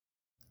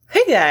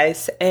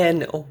guys,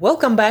 and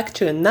welcome back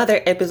to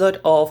another episode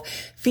of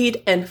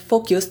Fit and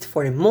Focused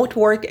for Remote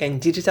Work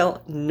and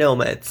Digital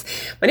Nomads.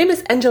 My name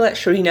is Angela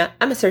Shurina.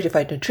 I'm a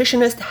certified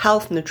nutritionist,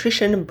 health,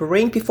 nutrition,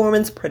 brain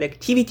performance,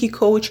 productivity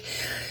coach,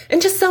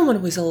 and just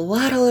someone with a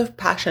lot of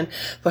passion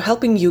for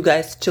helping you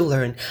guys to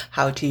learn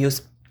how to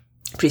use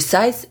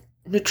precise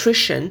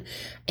nutrition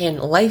and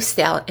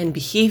lifestyle and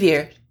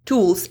behavior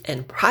tools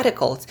and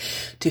protocols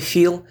to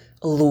feel,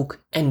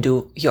 look, and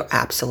do your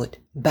absolute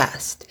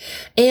best.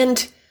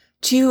 And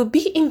to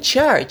be in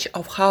charge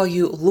of how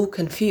you look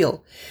and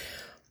feel.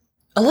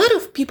 A lot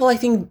of people, I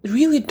think,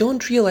 really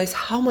don't realize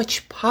how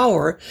much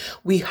power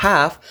we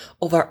have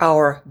over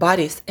our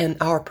bodies and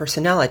our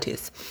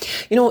personalities.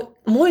 More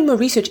and more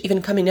research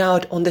even coming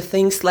out on the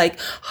things like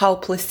how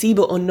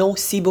placebo or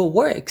nocebo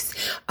works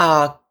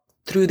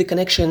through the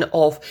connection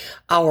of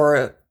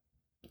our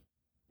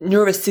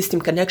nervous system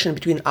connection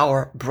between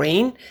our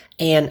brain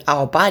and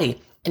our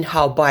body, and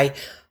how by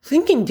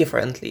thinking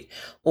differently,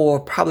 or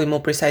probably more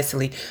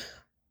precisely,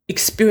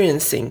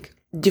 experiencing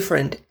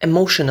different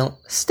emotional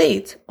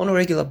states on a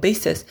regular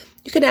basis,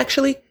 you can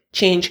actually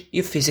change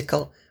your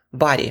physical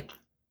body.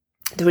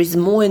 There is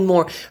more and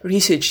more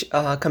research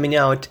coming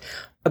out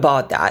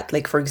about that.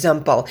 Like, for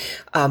example,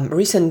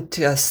 recent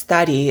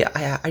study,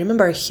 I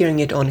remember hearing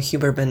it on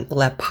Huberman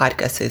Lab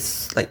podcast,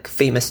 is like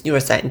famous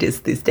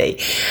neuroscientist this day.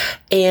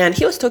 And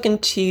he was talking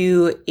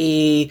to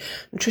a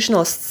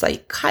nutritional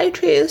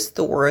psychiatrist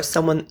or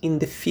someone in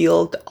the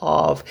field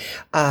of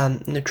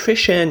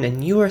nutrition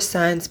and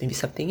neuroscience, maybe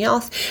something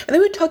else. And they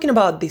were talking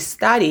about this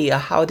study,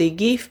 how they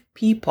gave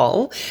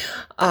people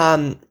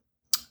a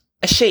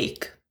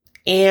shake.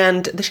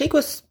 And the shake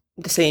was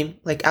the same,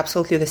 like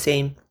absolutely the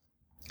same.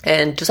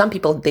 And to some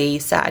people, they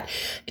said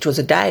it was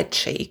a diet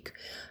shake,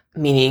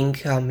 meaning,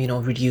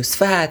 reduce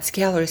fats,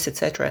 calories,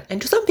 etc.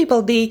 And to some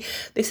people, they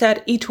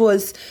said it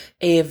was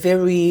a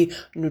very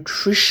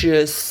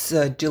nutritious,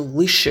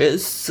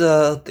 delicious,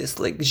 this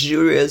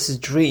luxurious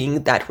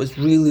drink that was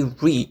really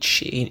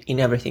rich in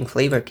everything,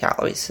 flavor,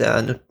 calories,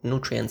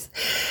 nutrients.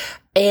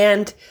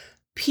 And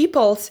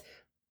people's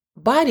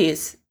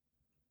bodies,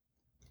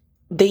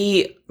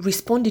 they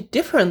responded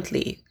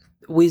differently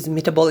with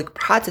metabolic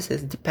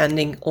processes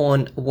depending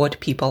on what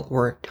people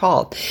were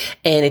told.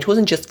 And it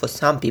wasn't just for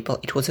some people,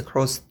 it was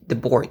across the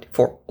board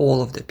for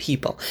all of the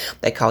people.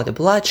 Like how the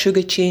blood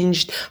sugar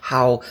changed,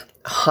 how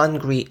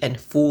hungry and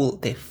full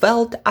they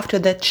felt after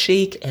that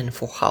shake, and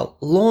for how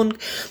long,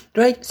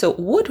 right? So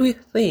what we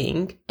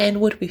think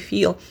and what we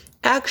feel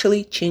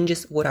actually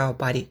changes what our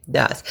body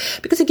does.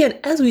 Because again,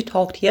 as we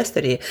talked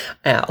yesterday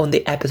on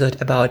the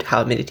episode about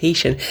how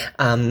meditation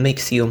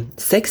makes you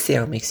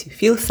sexier, makes you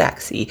feel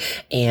sexy,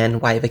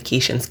 and why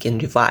vacations can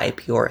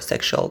revive your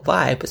sexual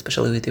vibe,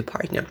 especially with your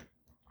partner.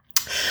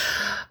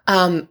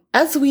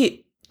 As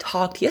we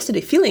talked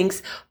yesterday,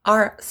 feelings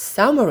are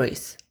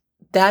summaries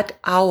that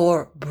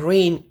our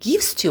brain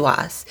gives to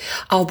us.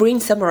 Our brain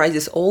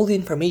summarizes all the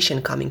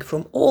information coming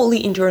from all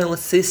the internal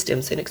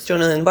systems and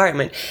external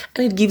environment,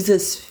 and it gives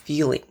us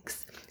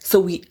feelings. So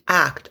we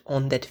act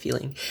on that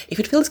feeling. If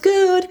it feels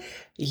good,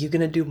 you're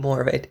going to do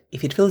more of it.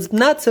 If it feels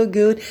not so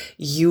good,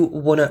 you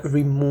want to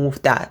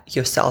remove that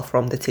yourself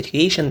from the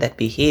situation, that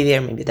behavior,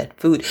 maybe that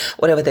food,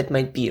 whatever that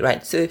might be,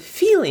 right? So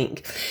feeling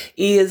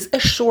is a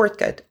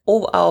shortcut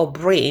of our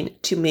brain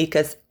to make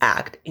us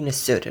act in a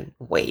certain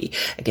way.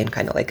 Again,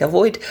 kind of like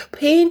avoid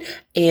pain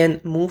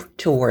and move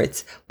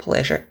towards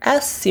pleasure.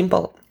 As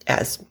simple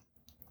as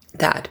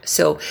that.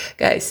 So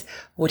guys,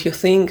 what you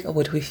think,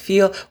 what you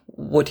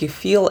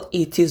feel,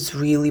 it is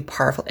really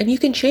powerful. And you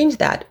can change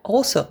that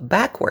also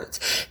backwards,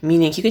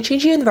 meaning you can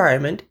change your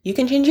environment, you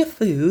can change your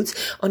foods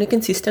on a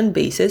consistent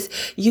basis,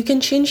 you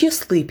can change your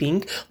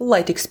sleeping,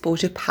 light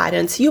exposure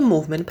patterns, your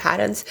movement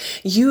patterns,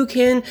 you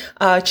can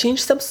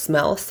change some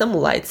smells, some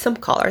lights, some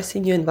colors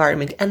in your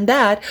environment, and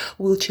that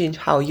will change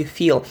how you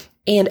feel.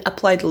 And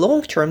applied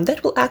long term,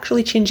 that will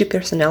actually change your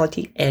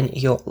personality and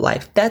your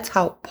life. That's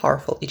how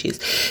powerful it is.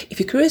 If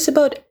you're curious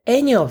about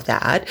any of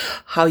that,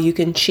 how you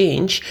can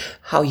change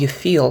how you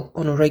feel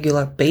on a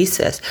regular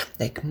basis,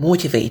 like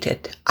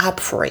motivated,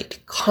 up for it,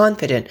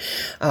 confident,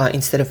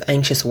 instead of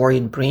anxious,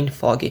 worried, brain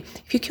foggy.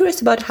 If you're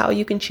curious about how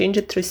you can change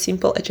it through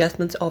simple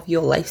adjustments of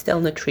your lifestyle,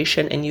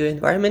 nutrition, and your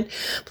environment,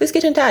 please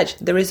get in touch.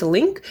 There is a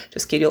link to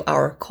schedule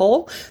our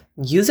call.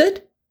 Use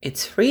it.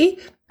 It's free.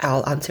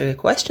 I'll answer your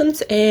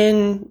questions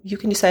and you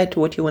can decide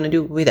what you want to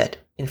do with that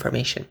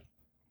information.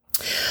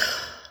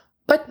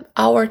 But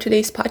our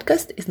today's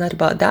podcast is not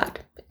about that.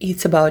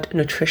 It's about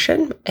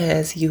nutrition,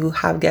 as you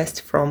have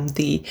guessed from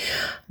the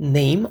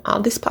name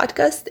of this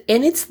podcast.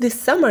 And it's the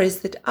summaries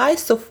that I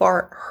so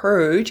far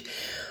heard,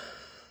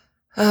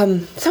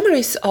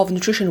 summaries of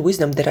nutrition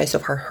wisdom that I so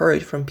far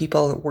heard from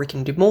people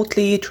working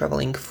remotely,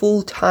 traveling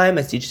full-time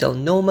as digital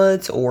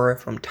nomads, or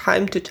from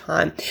time to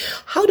time.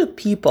 How do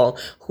people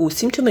who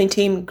seem to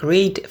maintain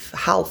great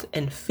health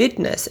and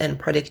fitness and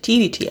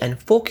productivity and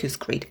focus,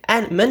 great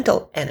and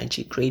mental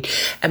energy, great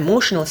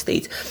emotional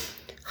states,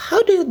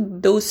 how do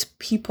those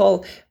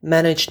people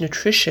manage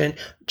nutrition,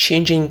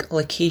 changing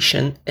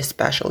location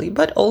especially,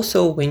 but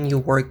also when you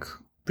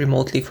work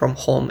remotely from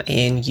home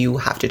and you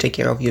have to take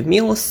care of your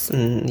meals,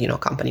 and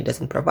company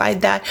doesn't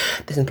provide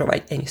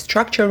any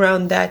structure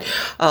around that.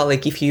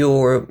 Like if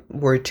you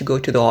were to go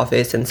to the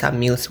office and some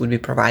meals would be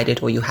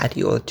provided, or you had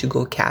your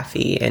to-go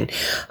cafe and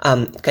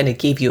kind of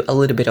gave you a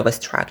little bit of a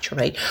structure,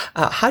 right?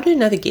 How do you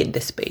navigate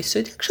this space? So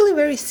it's actually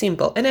very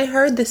simple. And I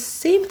heard the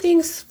same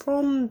things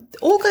from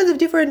all kinds of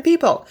different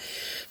people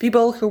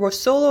who were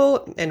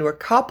solo and were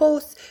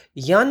couples,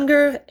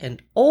 younger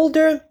and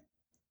older.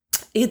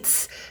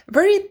 It's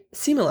very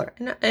similar.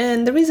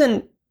 And the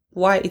reason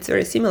why it's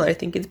very similar, I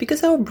think, it's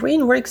because our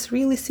brain works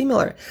really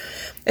similar.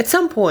 At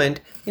some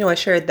point, I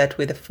shared that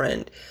with a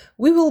friend.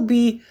 We will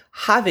be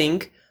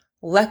having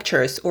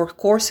lectures or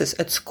courses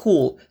at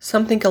school,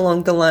 something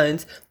along the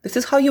lines, this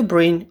is how your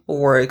brain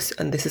works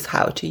and this is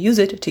how to use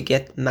it to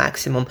get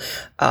maximum,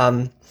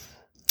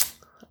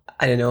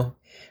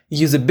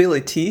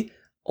 usability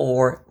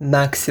or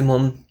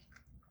maximum,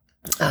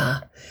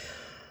 all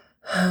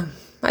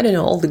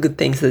the good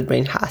things that the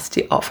brain has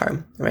to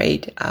offer,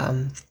 right?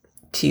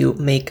 To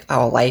make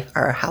our life,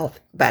 our health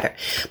better.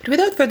 But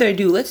without further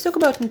ado, let's talk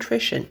about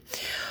nutrition.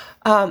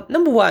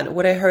 Number one,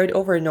 what I heard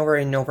over and over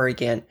and over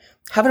again,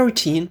 have a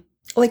routine.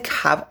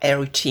 Have a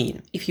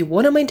routine. If you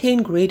want to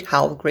maintain great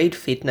health, great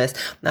fitness,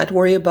 not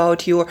worry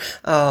about your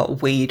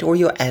weight or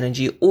your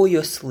energy or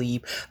your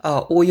sleep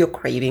or your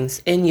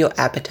cravings and your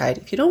appetite.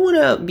 If you don't want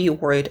to be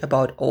worried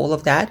about all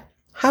of that,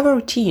 have a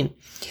routine.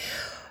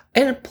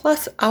 And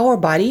plus our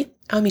body,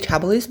 our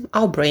metabolism,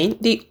 our brain,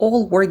 they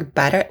all work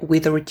better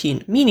with a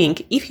routine. Meaning,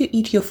 if you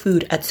eat your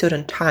food at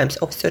certain times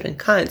of certain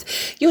kinds,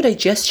 your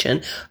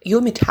digestion,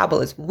 your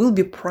metabolism will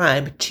be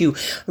primed to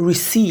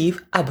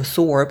receive,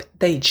 absorb,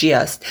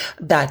 digest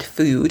that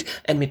food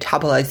and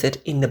metabolize it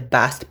in the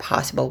best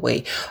possible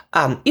way.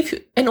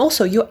 And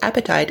also your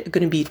appetite is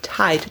going to be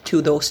tied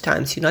to those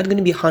times. You're not going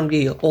to be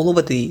hungry all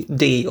over the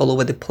day, all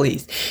over the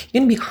place.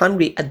 You're going to be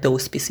hungry at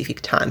those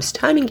specific times.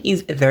 Timing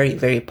is very,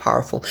 very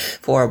powerful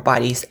for our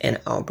bodies and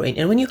our brain.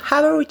 And when you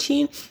have a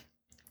routine,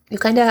 you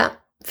kind of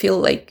feel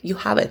like you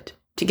have it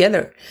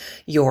together.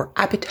 Your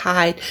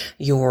appetite,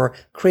 your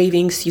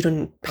cravings, you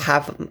don't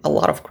have a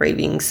lot of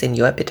cravings and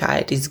your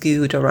appetite is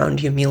good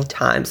around your meal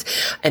times.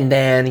 And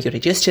then your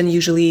digestion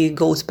usually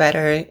goes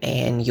better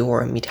and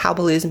your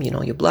metabolism,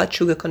 your blood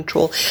sugar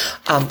control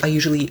are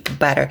usually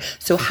better.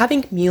 So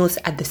having meals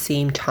at the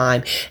same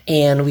time,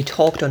 and we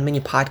talked on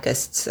many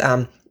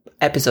podcasts,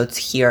 episodes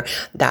here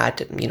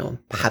that,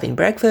 having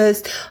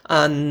breakfast,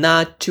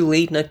 not too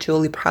late, not too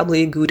early,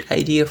 probably a good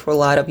idea for a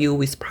lot of you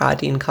with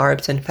protein,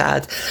 carbs, and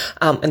fats.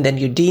 And then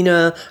your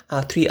dinner,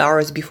 3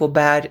 hours before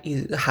bed,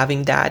 is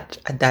having that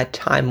at that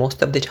time,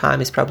 most of the time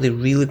is probably a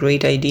really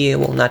great idea.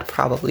 Well, not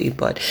probably,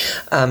 but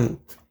not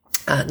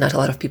a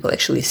lot of people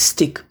actually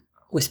stick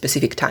with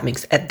specific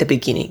timings at the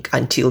beginning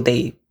until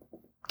they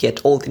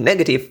get all the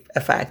negative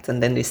effects,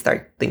 and then they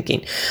start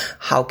thinking,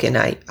 how can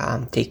I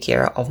take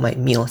care of my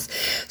meals?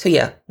 So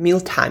yeah,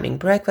 meal timing,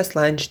 breakfast,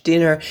 lunch,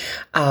 dinner,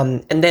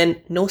 and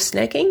then no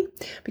snacking,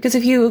 because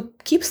if you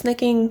keep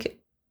snacking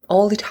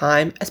all the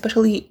time,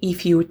 especially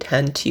if you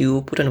tend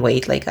to put on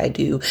weight like I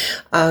do,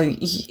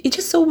 it's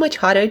just so much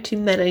harder to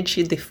manage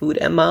the food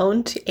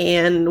amount.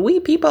 And we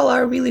people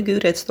are really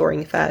good at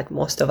storing fat,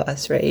 most of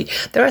us, right?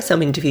 There are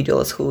some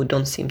individuals who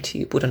don't seem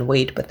to put on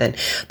weight, but then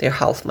their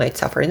health might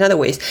suffer in other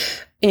ways.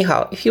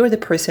 Anyhow, if you're the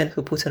person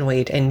who puts on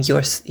weight and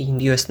you're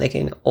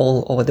snacking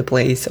all over the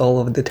place, all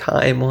over the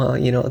time,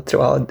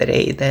 throughout the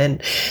day, then,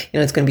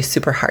 it's going to be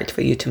super hard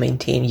for you to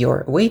maintain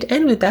your weight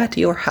and with that,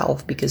 your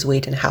health, because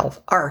weight and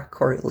health are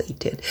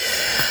correlated.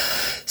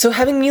 So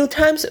having meal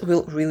times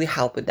will really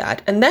help with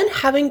that. And then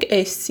having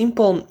a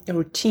simple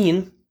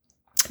routine,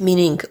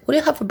 meaning, what do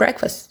you have for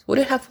breakfast? What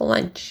do you have for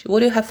lunch? What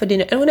do you have for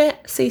dinner? And when I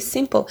say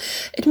simple,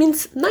 it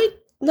means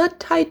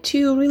not tied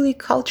to really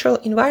cultural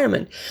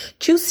environment.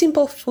 Choose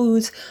simple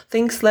foods,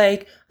 things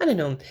like,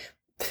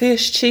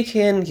 fish,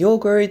 chicken,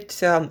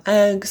 yogurt,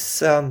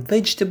 eggs,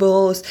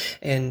 vegetables,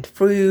 and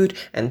fruit,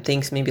 and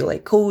things maybe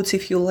like oats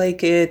if you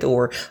like it,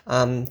 or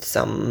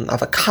some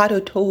avocado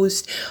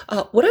toast.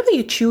 Whatever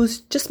you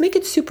choose, just make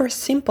it super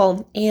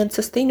simple and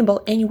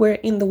sustainable anywhere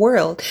in the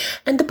world.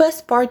 And the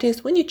best part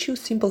is when you choose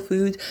simple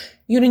foods,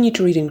 you don't need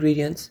to read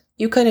ingredients.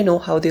 You kind of know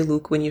how they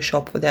look when you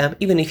shop for them,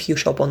 even if you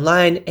shop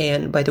online.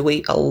 And by the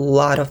way, a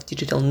lot of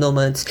digital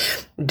nomads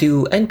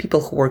do, and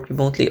people who work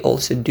remotely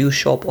also do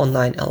shop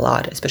online a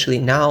lot, especially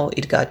now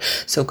it got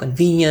so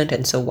convenient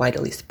and so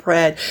widely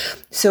spread.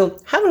 So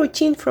have a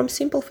routine from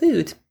simple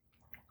foods.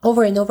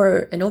 Over and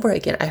over and over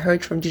again, I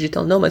heard from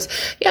digital nomads,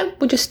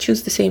 we just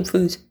choose the same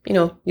foods,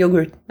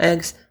 yogurt,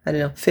 eggs,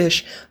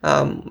 fish,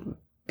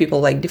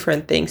 people like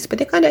different things, but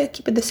they kind of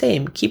keep it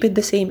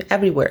the same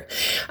everywhere.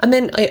 And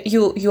then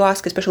you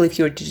ask, especially if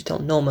you're a digital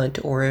nomad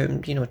or,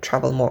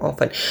 travel more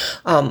often,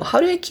 how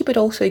do I keep it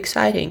also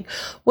exciting?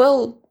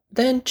 Well,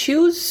 then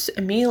choose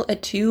a meal or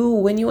two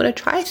when you want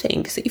to try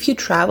things. If you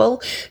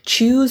travel,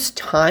 choose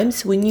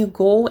times when you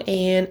go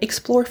and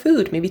explore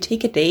food. Maybe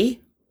take a day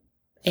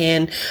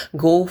and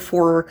go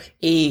for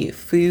a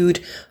food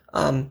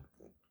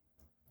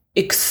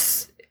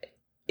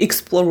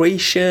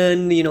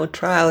exploration,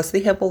 trials.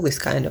 They have all this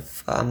kind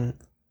of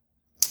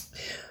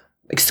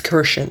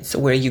excursions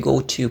where you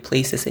go to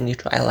places and you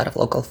try a lot of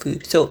local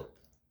food. So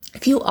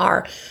if you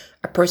are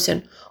a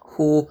person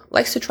who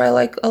likes to try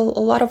like a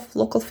lot of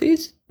local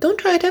foods, don't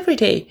try it every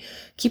day.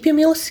 Keep your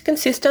meals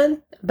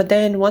consistent, but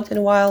then once in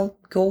a while,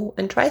 go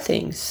and try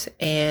things.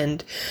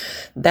 And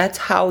that's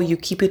how you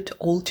keep it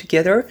all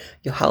together,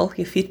 your health,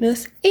 your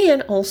fitness,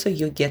 and also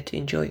you get to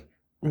enjoy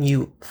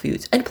new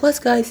foods. And plus,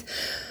 guys,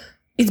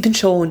 it's been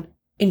shown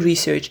in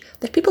research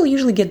that people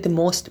usually get the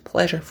most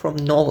pleasure from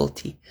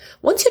novelty.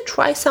 Once you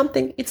try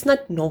something, it's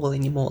not novel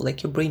anymore,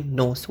 like your brain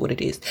knows what it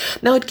is.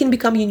 Now it can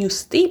become your new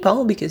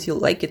staple because you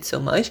like it so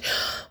much,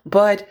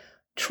 but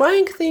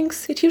trying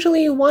things, it's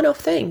usually one-off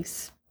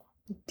things.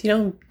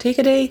 Take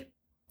a day,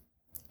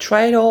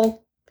 try it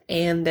all,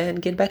 and then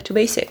get back to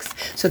basics.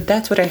 So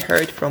that's what I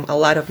heard from a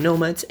lot of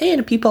nomads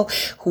and people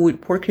who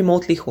work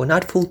remotely, who are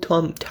not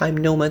full-time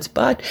nomads,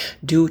 but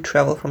do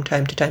travel from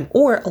time to time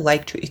or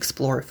like to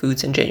explore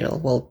foods in general.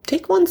 Well,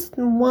 take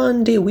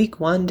one day a week,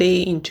 one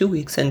day in 2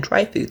 weeks and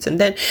try foods and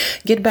then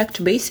get back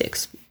to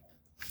basics.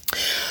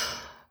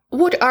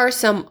 What are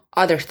some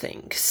other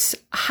things?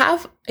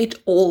 Have it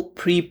all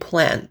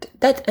pre-planned.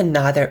 That's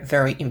another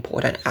very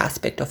important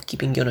aspect of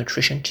keeping your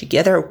nutrition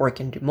together,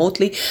 working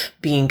remotely,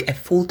 being a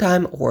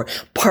full-time or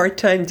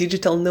part-time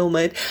digital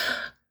nomad.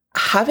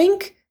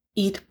 Having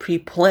it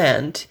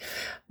pre-planned,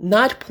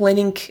 not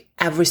planning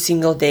every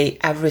single day,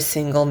 every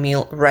single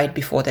meal right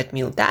before that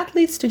meal. That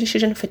leads to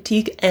decision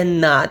fatigue and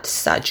not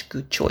such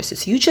good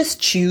choices. You just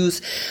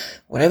choose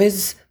whatever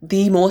is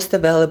the most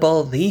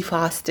available, the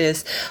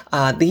fastest,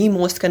 the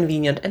most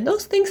convenient. And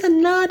those things are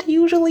not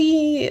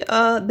usually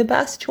the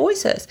best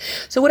choices.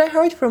 So what I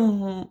heard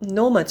from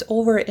nomads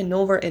over and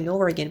over and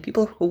over again,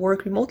 people who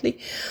work remotely,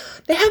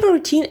 they have a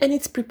routine and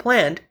it's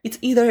pre-planned. It's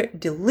either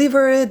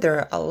delivered. There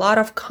are a lot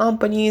of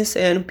companies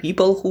and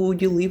people who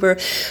deliver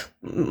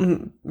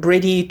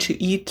ready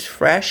to eat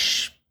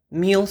fresh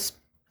meals.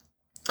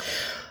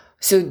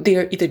 So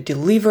they're either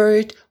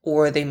delivered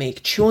or they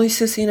make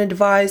choices in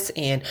advance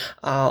and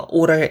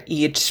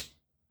eat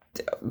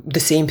the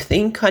same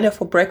thing kind of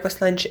for breakfast,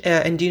 lunch,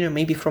 and dinner,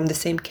 maybe from the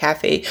same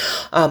cafe.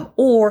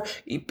 Or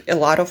a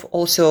lot of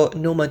also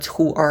nomads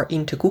who are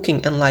into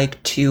cooking and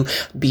like to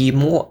be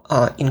more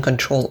in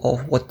control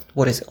of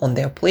what is on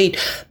their plate.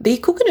 They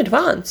cook in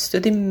advance. So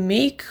they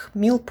make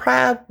meal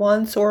prep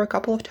once or a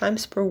couple of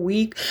times per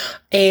week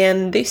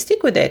and they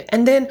stick with it.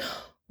 And then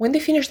when they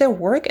finish their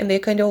work and they're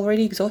kind of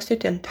already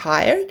exhausted and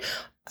tired,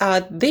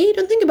 they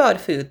don't think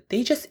about food.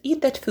 They just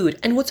eat that food.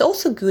 And what's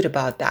also good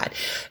about that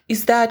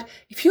is that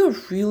if you're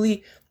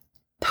really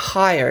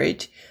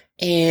tired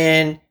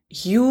and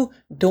you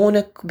don't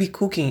want to be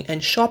cooking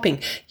and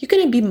shopping, you're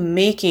going to be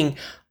making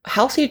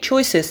healthier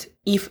choices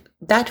if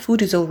that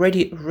food is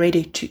already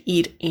ready to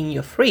eat in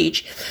your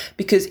fridge,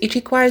 because it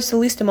requires the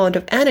least amount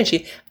of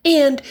energy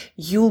and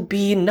you'll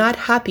be not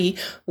happy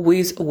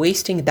with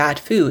wasting that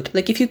food.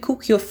 Like if you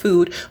cook your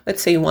food,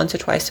 let's say once or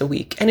twice a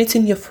week and it's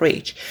in your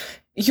fridge,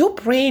 your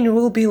brain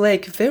will be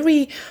like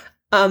very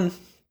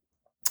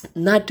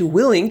not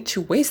willing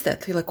to waste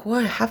that. You're like, well,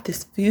 I have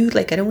this food,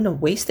 like I don't want to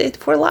waste it.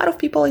 For a lot of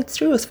people, it's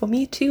true. It's for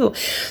me too.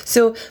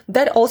 So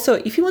that also,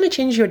 if you want to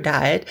change your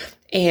diet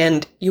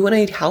and you want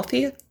to eat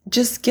healthy,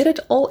 just get it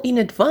all in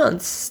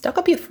advance. Stock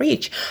up your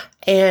fridge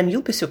and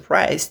you'll be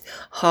surprised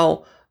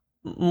how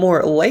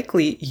more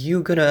likely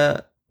you're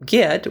gonna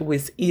get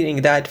with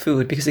eating that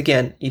food. Because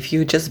again, if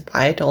you just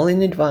buy it all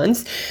in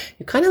advance,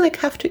 you kind of like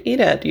have to eat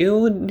it.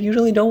 You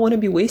usually don't want to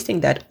be wasting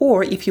that.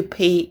 Or if you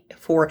pay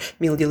for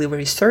meal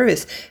delivery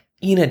service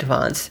in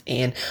advance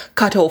and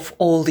cut off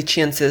all the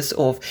chances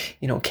of,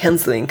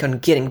 canceling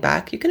and getting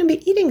back, you're going to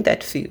be eating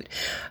that food.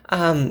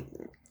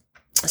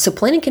 So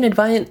planning in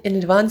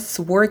advance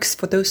works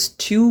for those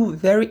two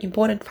very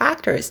important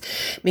factors,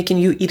 making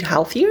you eat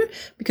healthier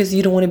because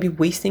you don't want to be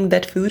wasting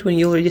that food when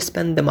you already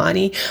spend the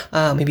money,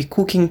 maybe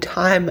cooking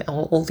time,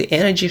 all the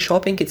energy,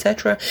 shopping,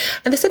 etc.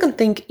 And the second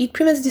thing, it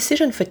prevents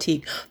decision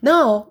fatigue.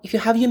 Now, if you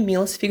have your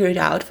meals figured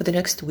out for the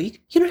next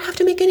week, you don't have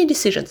to make any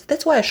decisions.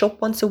 That's why I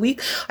shop once a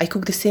week. I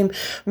cook the same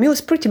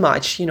meals pretty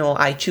much.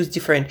 I choose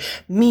different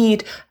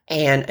meat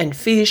and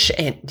fish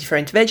and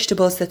different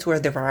vegetables. That's where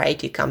the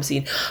variety comes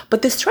in.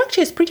 But the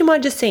structure is pretty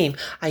much the same.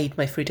 I eat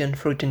my fruit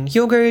and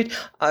yogurt,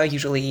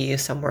 usually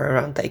somewhere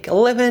around like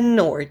 11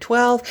 or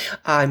 12.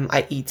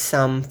 I eat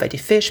some fatty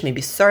fish,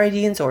 maybe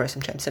sardines or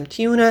sometimes some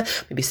tuna,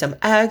 maybe some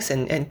eggs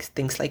and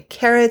things like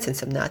carrots and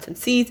some nuts and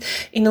seeds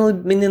in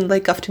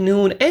like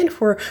afternoon. And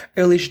for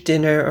early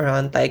dinner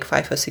around like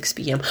 5 or 6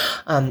 p.m.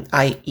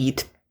 I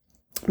eat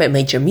my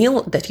major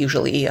meal that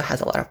usually has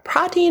a lot of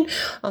protein,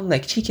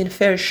 like chicken,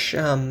 fish,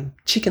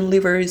 chicken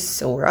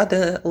livers or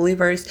other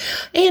livers.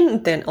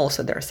 And then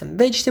also there are some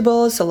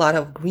vegetables, a lot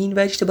of green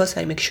vegetables.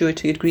 I make sure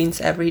to eat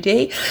greens every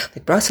day,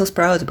 like Brussels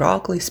sprouts,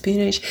 broccoli,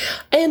 spinach.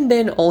 And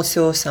then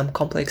also some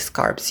complex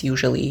carbs,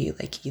 usually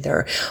like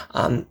either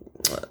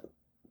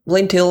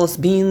lentils,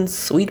 beans,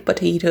 sweet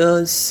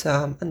potatoes,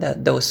 and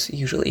those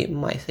usually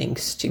my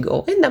things to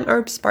go, and then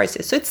herbs,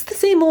 spices. So it's the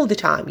same all the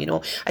time,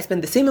 I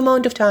spend the same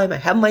amount of time, I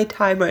have my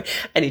timer,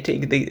 and it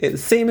takes the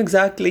same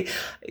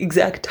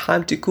exact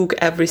time to cook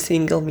every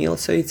single meal.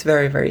 So it's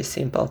very, very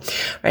simple,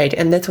 right?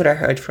 And that's what I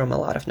heard from a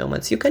lot of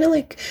nomads. You kind of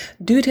like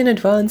do it in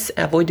advance,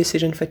 avoid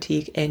decision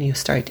fatigue, and you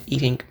start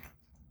eating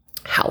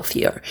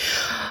healthier.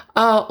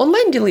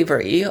 Online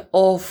delivery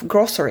of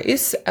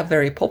groceries are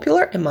very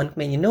popular among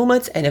many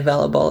nomads and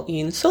available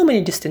in so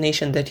many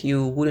destinations that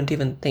you wouldn't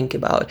even think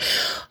about.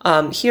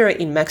 Here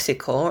in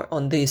Mexico,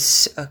 on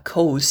this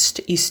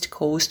east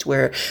coast,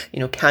 where,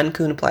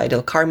 Cancun, Playa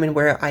del Carmen,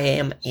 where I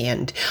am,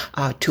 and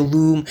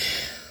Tulum,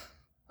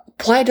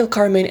 Playa del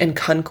Carmen and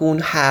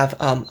Cancun have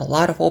a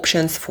lot of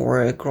options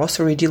for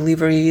grocery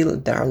delivery.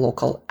 There are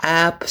local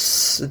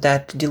apps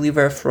that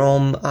deliver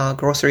from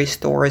grocery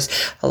stores.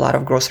 A lot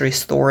of grocery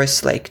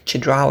stores like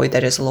Chedraui,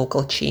 that is a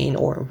local chain,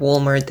 or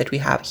Walmart that we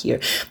have here,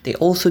 they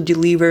also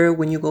deliver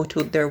when you go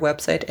to their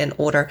website and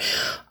order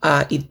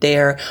it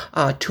there.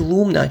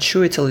 Tulum, not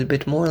sure. It's a little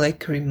bit more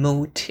like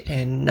remote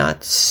and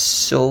not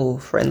so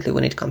friendly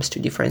when it comes to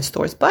different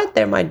stores, but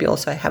there might be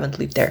also, I haven't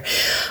lived there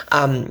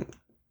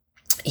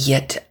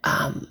yet,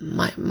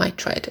 might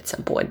try it at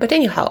some point. But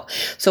anyhow,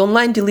 so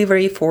online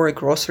delivery for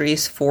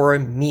groceries, for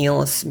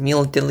meals,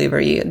 meal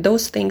delivery,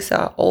 those things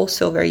are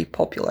also very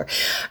popular.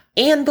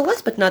 And the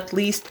last but not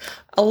least,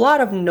 a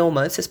lot of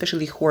nomads,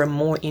 especially who are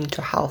more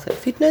into health and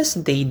fitness,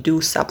 they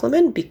do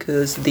supplement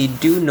because they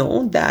do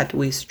know that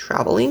with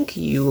traveling,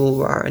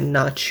 you are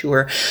not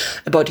sure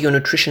about your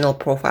nutritional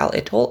profile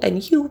at all.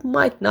 And you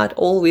might not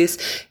always,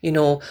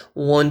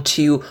 want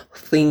to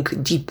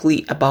think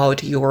deeply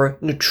about your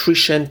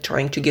nutrition,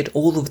 trying to get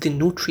all of the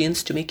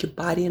nutrients to make your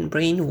body and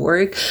brain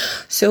work.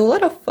 So a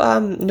lot of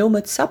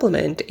nomads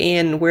supplement,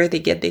 and where they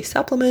get their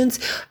supplements,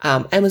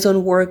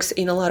 Amazon works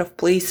in a lot of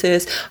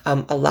places.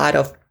 A lot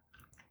of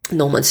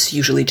nomads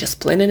usually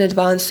just plan in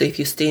advance. So if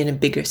you stay in a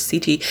bigger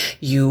city,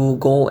 you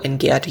go and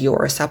get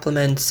your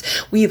supplements.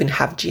 We even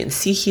have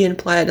GNC here in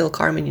Playa del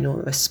Carmen,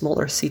 a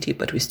smaller city,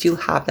 but we still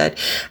have that.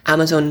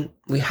 Amazon,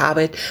 we have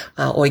it.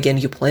 Or again,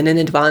 you plan in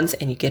advance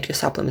and you get your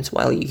supplements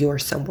while you're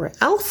somewhere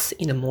else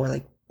in a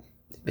more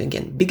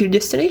bigger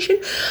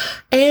destination.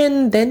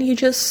 And then you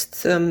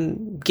just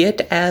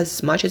get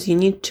as much as you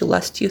need to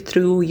last you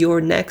through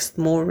your next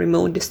more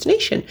remote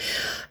destination.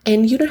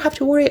 And you don't have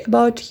to worry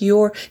about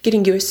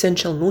getting your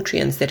essential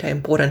nutrients that are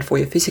important for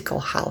your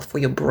physical health, for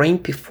your brain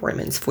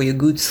performance, for your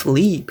good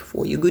sleep,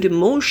 for your good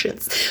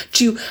emotions,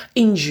 to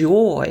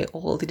enjoy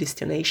all the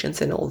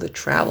destinations and all the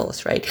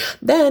travels, right?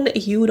 Then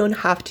you don't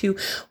have to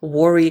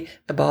worry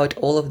about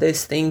all of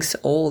these things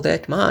all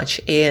that much.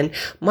 And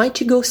my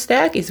to-go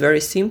stack is very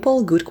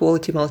simple: good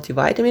quality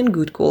multivitamin,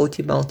 good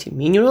quality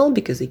multimineral,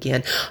 because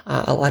again,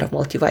 a lot of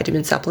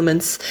multivitamin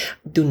supplements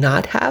do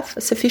not have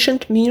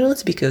sufficient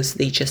minerals because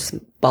they just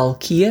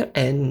bulkier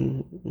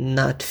and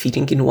not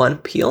fitting in one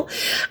pill.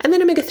 And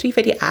then omega-3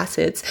 fatty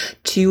acids,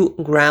 2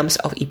 grams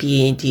of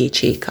EPA and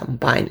DHA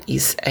combined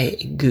is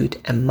a good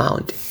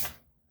amount.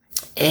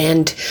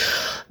 And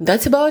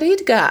that's about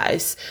it,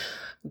 guys.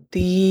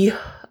 The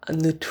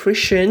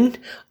nutrition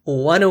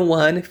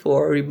 101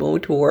 for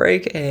remote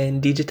work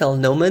and digital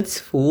nomads,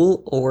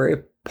 full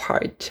or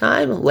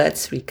part-time.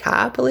 Let's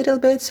recap a little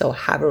bit. So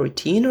have a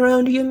routine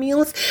around your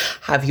meals,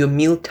 have your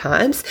meal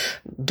times,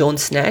 don't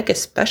snack,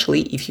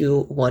 especially if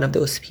you're one of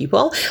those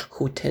people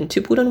who tend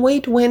to put on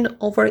weight when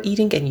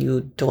overeating and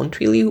you don't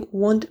really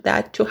want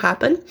that to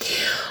happen.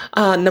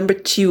 Number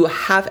 2,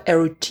 have a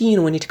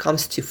routine when it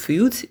comes to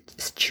foods.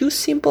 Choose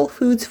simple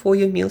foods for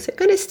your meals and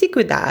kind of stick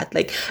with that.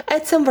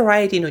 Add some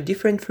variety,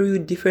 different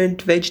fruit,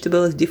 different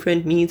vegetables,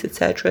 different meats,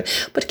 etc.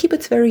 But keep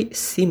it very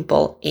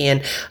simple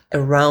and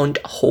around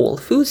whole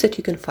foods that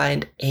you can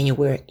find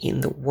anywhere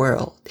in the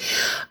world.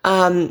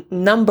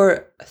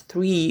 Number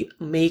 3,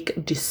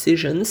 make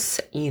decisions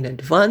in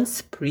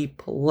advance,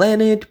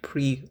 pre-plan it,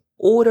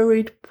 pre-order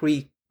it,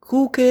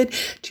 pre-cook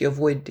it to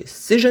avoid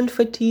decision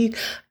fatigue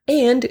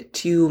and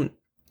to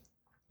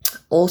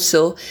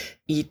also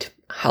eat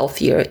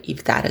healthier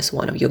if that is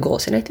one of your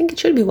goals. And I think it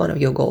should be one of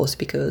your goals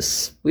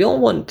because we all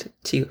want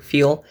to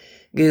feel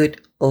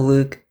good,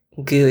 look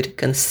good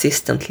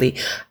consistently,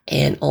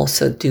 and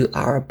also do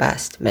our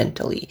best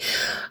mentally.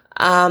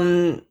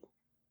 Don't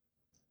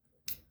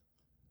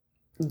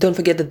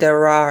forget that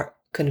there are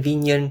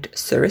convenient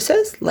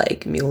services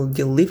like meal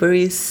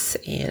deliveries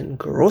and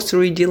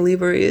grocery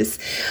deliveries,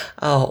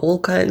 all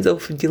kinds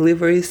of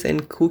deliveries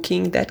and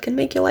cooking that can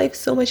make your life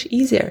so much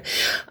easier.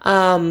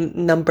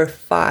 Number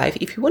 5,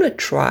 if you want to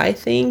try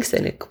things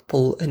and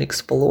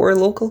explore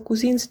local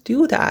cuisines,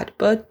 do that,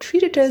 but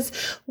treat it as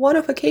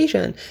one-off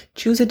occasion.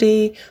 Choose a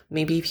day.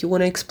 Maybe if you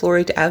want to explore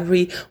it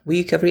every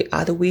week, every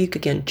other week,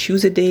 again,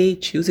 choose a day,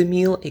 choose a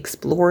meal,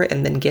 explore,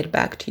 and then get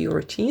back to your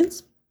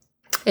routines.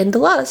 And the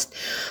last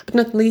but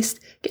not least,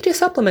 get your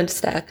supplement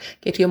stack.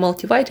 Get your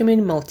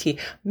multivitamin,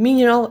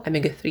 multi-mineral,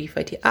 omega-3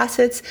 fatty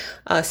acids.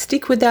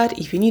 Stick with that.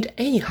 If you need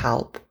any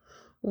help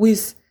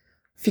with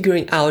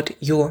figuring out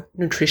your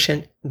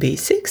nutrition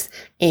basics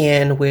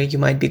and where you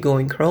might be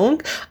going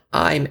wrong.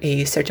 I'm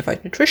a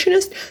certified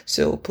nutritionist,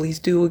 so please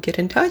do get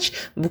in touch,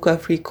 book a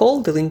free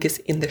call. The link is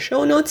in the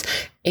show notes,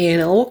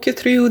 and I'll walk you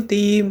through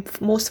the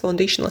most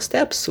foundational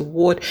steps,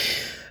 what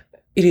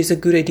it is a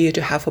good idea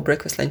to have for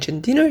breakfast, lunch,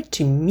 and dinner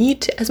to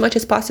meet as much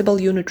as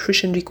possible your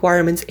nutrition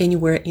requirements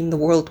anywhere in the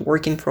world,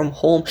 working from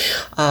home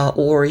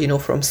or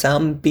from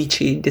some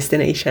beachy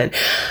destination.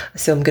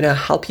 So I'm gonna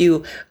help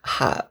you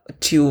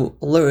to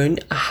learn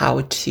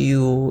how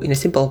to, in a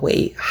simple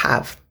way,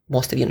 have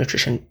most of your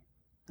nutrition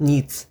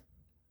needs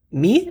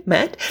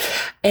met,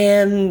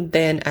 and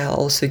then I'll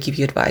also give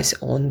you advice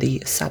on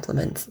the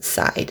supplements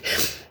side.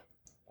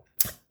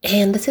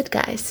 And that's it,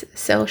 guys.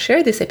 So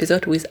share this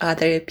episode with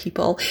other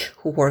people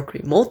who work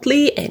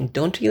remotely and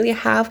don't really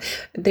have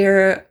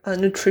their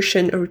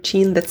nutrition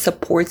routine that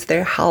supports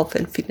their health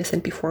and fitness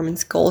and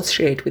performance goals.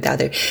 Share it with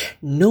other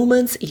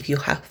nomads. If you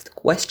have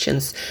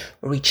questions,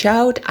 reach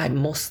out. I'm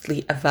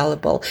mostly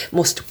available,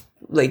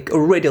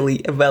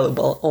 readily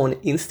available on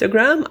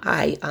Instagram.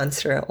 I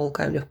answer all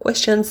kinds of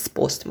questions,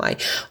 post my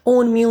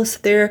own meals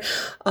there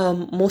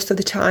most of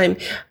the time,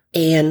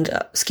 and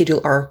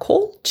schedule our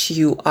call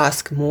to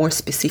ask more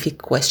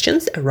specific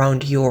questions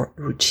around your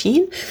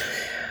routine.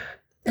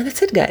 And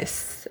that's it,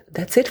 guys.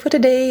 That's it for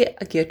today.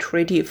 Get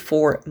ready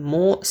for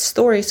more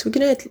stories. We're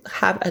going to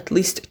have at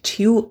least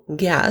 2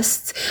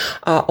 guests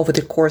over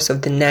the course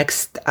of the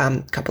next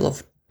couple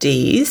of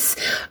days.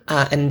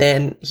 And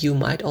then you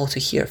might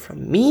also hear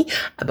from me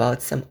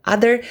about some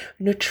other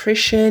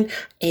nutrition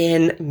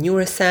and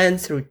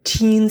neuroscience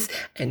routines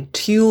and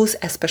tools,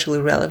 especially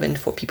relevant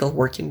for people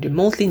working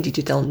remotely and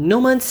digital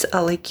nomads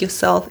like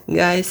yourself,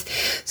 guys.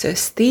 So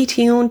stay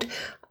tuned,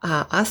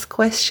 ask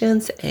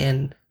questions,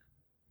 and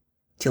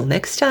till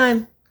next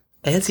time,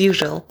 as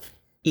usual,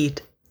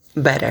 eat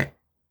better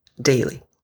daily.